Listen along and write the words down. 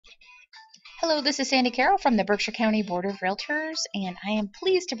Hello, this is Sandy Carroll from the Berkshire County Board of Realtors, and I am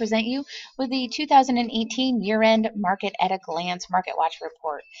pleased to present you with the 2018 Year-End Market at a Glance Market Watch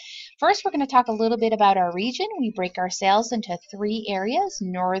Report. First, we're going to talk a little bit about our region. We break our sales into three areas: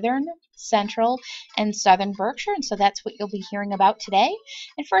 Northern, Central, and Southern Berkshire, and so that's what you'll be hearing about today.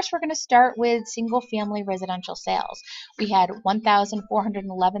 And first, we're going to start with single-family residential sales. We had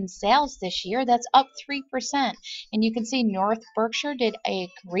 1,411 sales this year. That's up 3%. And you can see North Berkshire did a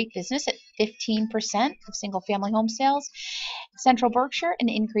great business at 15% of single-family home sales. Central Berkshire, an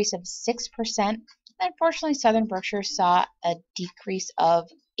increase of 6%. Unfortunately, Southern Berkshire saw a decrease of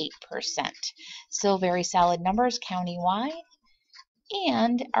 8%. Still very solid numbers countywide.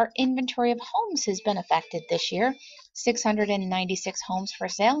 And our inventory of homes has been affected this year. 696 homes for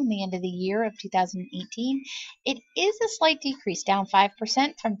sale in the end of the year of 2018. It is a slight decrease, down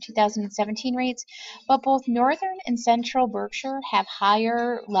 5% from 2017 rates, but both Northern and Central Berkshire have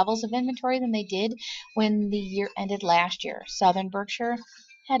higher levels of inventory than they did when the year ended last year. Southern Berkshire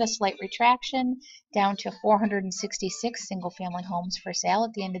had a slight retraction, down to 466 single-family homes for sale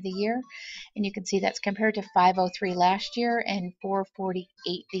at the end of the year. And you can see that's compared to 503 last year and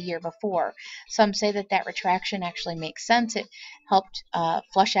 448 the year before. Some say that that retraction actually makes sense. It helped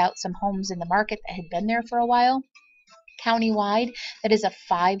flush out some homes in the market that had been there for a while. Countywide, that is a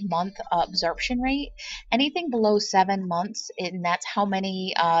 5-month absorption rate. Anything below 7 months, and that's how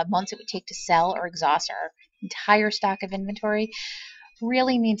many months it would take to sell or exhaust our entire stock of inventory,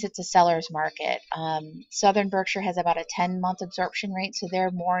 really means it's a seller's market. Southern Berkshire has about a 10-month absorption rate, so they're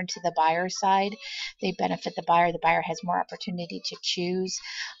more into the buyer's side. They benefit the buyer. The buyer has more opportunity to choose.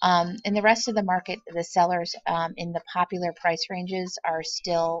 In the rest of the market, the sellers in the popular price ranges are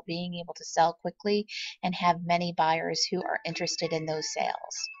still being able to sell quickly and have many buyers who are interested in those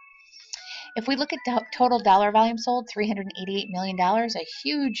sales. If we look at total dollar volume sold, $388 million, a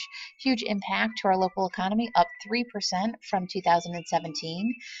huge, huge impact to our local economy, up 3% from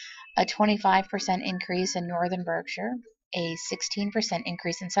 2017, a 25% increase in Northern Berkshire, a 16%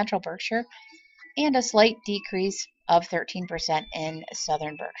 increase in Central Berkshire, and a slight decrease of 13% in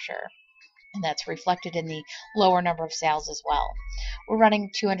Southern Berkshire. And that's reflected in the lower number of sales as well. We're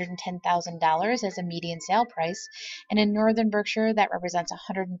running $210,000 as a median sale price, and in Northern Berkshire that represents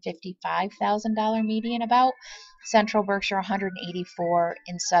 $155,000 median about. Central Berkshire $184,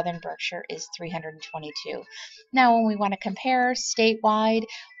 in Southern Berkshire is $322. Now when we want to compare statewide,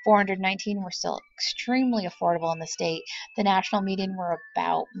 419, we're still extremely affordable in the state. The national median we're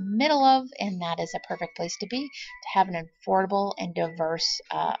about middle of, and that is a perfect place to be, to have an affordable and diverse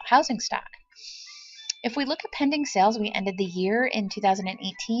housing stock. If we look at pending sales, we ended the year in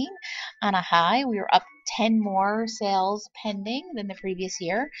 2018 on a high. We were up 10 more sales pending than the previous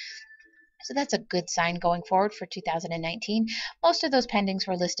year. So that's a good sign going forward for 2019. Most of those pendings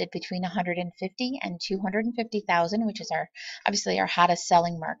were listed between 150 and 250,000, which is obviously our hottest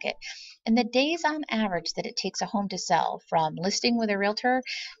selling market. And the days on average that it takes a home to sell from listing with a realtor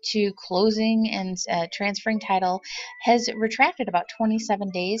to closing and transferring title has retracted about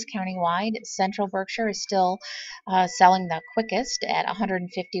 27 days countywide. Central Berkshire is still selling the quickest at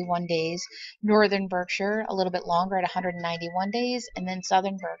 151 days. Northern Berkshire a little bit longer at 191 days, and then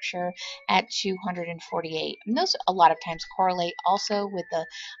Southern Berkshire at 248. And those a lot of times correlate also with the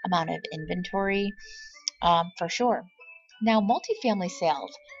amount of inventory for sure. Now, multifamily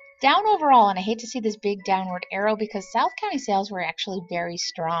sales. Down overall, and I hate to see this big downward arrow because South County sales were actually very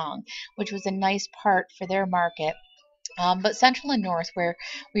strong, which was a nice part for their market. But Central and North, where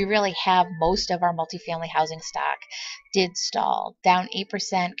we really have most of our multifamily housing stock, did stall, down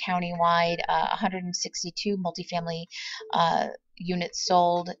 8% countywide, 162 multifamily units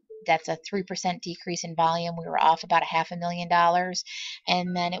sold. That's a 3% decrease in volume. We were off about $500,000.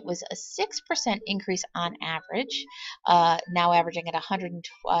 And then it was a 6% increase on average, now averaging at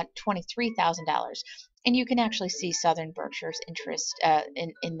 $123,000. And you can actually see Southern Berkshire's interest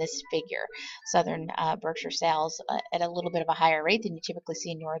in this figure. Southern Berkshire sales at a little bit of a higher rate than you typically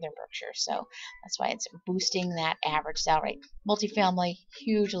see in Northern Berkshire. So that's why it's boosting that average sale rate. Multifamily,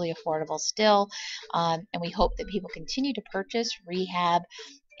 hugely affordable still. And we hope that people continue to purchase, rehab,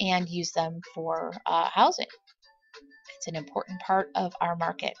 and use them for housing. It's an important part of our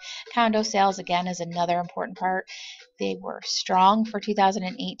market. Condo sales, again, is another important part. They were strong for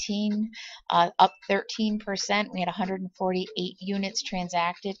 2018, up 13%. We had 148 units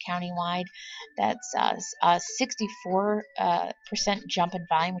transacted countywide. That's a 64% jump in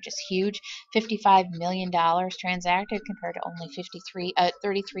volume, which is huge. $55 million transacted compared to only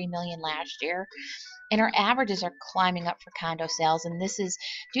 $33 million last year. And our averages are climbing up for condo sales, and this is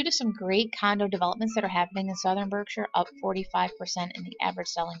due to some great condo developments that are happening in southern Berkshire, up 45% in the average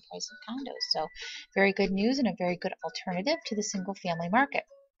selling price of condos. So very good news and a very good alternative to the single family market.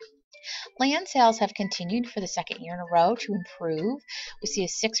 Land sales have continued for the second year in a row to improve. We see a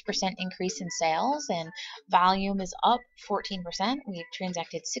 6% increase in sales, and volume is up 14%. We've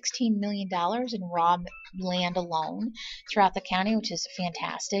transacted $16 million in raw land alone throughout the county, which is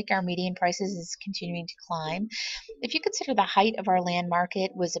fantastic. Our median prices is continuing to climb. If you consider the height of our land market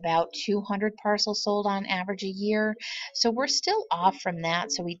was about 200 parcels sold on average a year, so we're still off from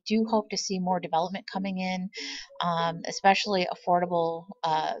that. So we do hope to see more development coming in, especially affordable,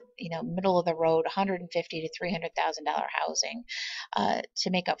 middle of the road, $150,000 to $300,000 housing to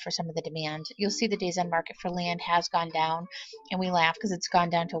make up for some of the demand. You'll see the days on market for land has gone down, and we laugh because it's gone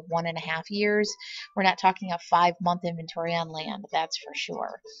down to 1.5 years. We're not talking a 5-month inventory on land, that's for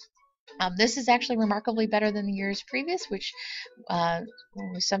sure. This is actually remarkably better than the years previous, which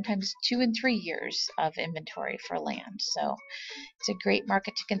was sometimes 2 and 3 years of inventory for land. So it's a great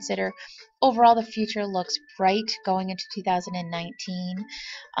market to consider. Overall, the future looks bright going into 2019.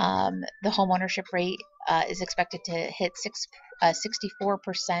 The home ownership rate is expected to hit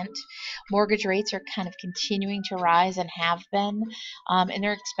 64%. Mortgage rates are kind of continuing to rise and have been, and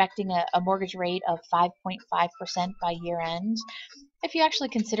they're expecting a mortgage rate of 5.5% by year end. If you actually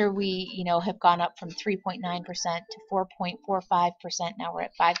consider we, have gone up from 3.9% to 4.45%, now we're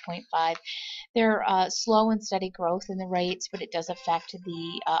at 5.5. They're slow and steady growth in the rates, but it does affect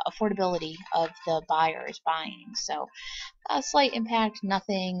the affordability of the buyers buying. So a slight impact,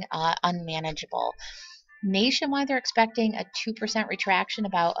 nothing unmanageable. Nationwide, they're expecting a 2% retraction,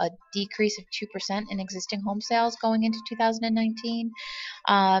 about a decrease of 2% in existing home sales going into 2019.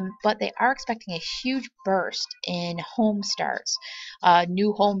 But they are expecting a huge burst in home starts,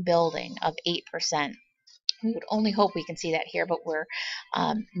 new home building of 8%. We would only hope we can see that here, but we're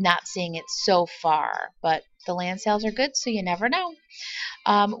not seeing it so far. But the land sales are good, so you never know.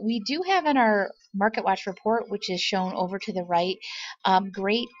 We do have in our MarketWatch report, which is shown over to the right,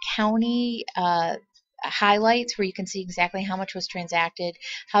 great county highlights where you can see exactly how much was transacted,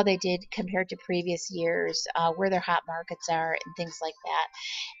 how they did compared to previous years, where their hot markets are, and things like that,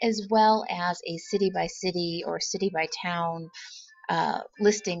 as well as a city by city or city by town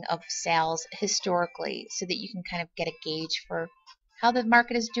listing of sales historically, so that you can kind of get a gauge for how the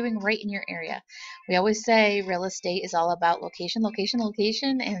market is doing right in your area. We always say real estate is all about location, location,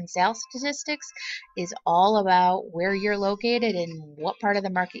 location, and sales statistics is all about where you're located and what part of the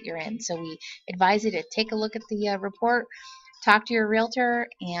market you're in. So we advise you to take a look at the report, talk to your realtor,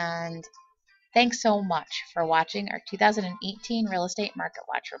 and thanks so much for watching our 2018 Real Estate Market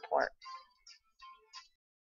Watch report.